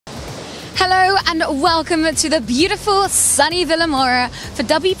Hello and welcome to the beautiful sunny Vila Moura for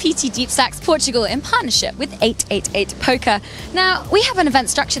WPTDeepStacks Portugal in partnership with 888 Poker. Now, we have an event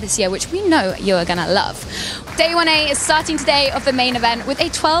structure this year which we know you're gonna love. Day 1A is starting today of the main event with a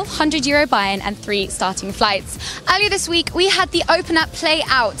 €1,200 buy-in and 3 starting flights. Earlier this week, we had the opener play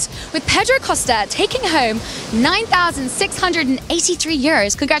out with Pedro Costa taking home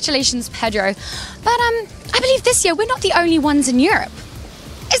 €9,683. Congratulations, Pedro. But I believe this year we're not the only ones in Europe.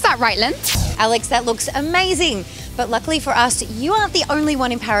 Is that right, Lynn? Alex, that looks amazing. But luckily for us, you aren't the only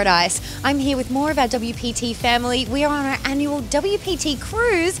one in paradise. I'm here with more of our WPT family. We are on our annual WPT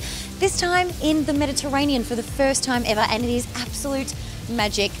cruise, this time in the Mediterranean for the first time ever, and it is absolute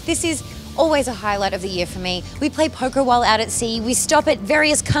magic. This is always a highlight of the year for me. We play poker while out at sea. We stop at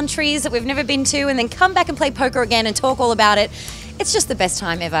various countries that we've never been to and then come back and play poker again and talk all about it. It's just the best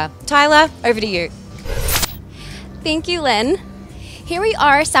time ever. Tyler, over to you. Thank you, Lynn. Here we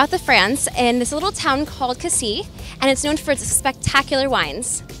are south of France in this little town called Cassis, and it's known for its spectacular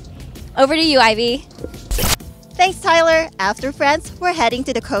wines. Over to you, Ivy. Thanks, Tyler. After France, we're heading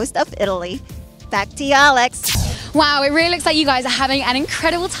to the coast of Italy. Back to you, Alex. Wow, it really looks like you guys are having an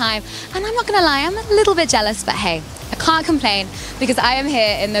incredible time. And I'm not gonna lie, I'm a little bit jealous, but hey, I can't complain because I am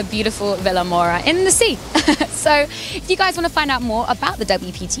here in the beautiful Vila Moura in the sea. So if you guys want to find out more about the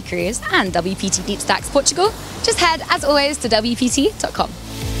WPT cruise and WPT Deepstacks Portugal, just head, as always, to WPT.com.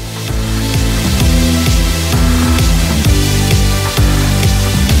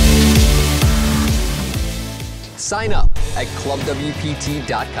 Sign up at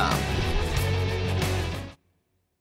ClubWPT.com.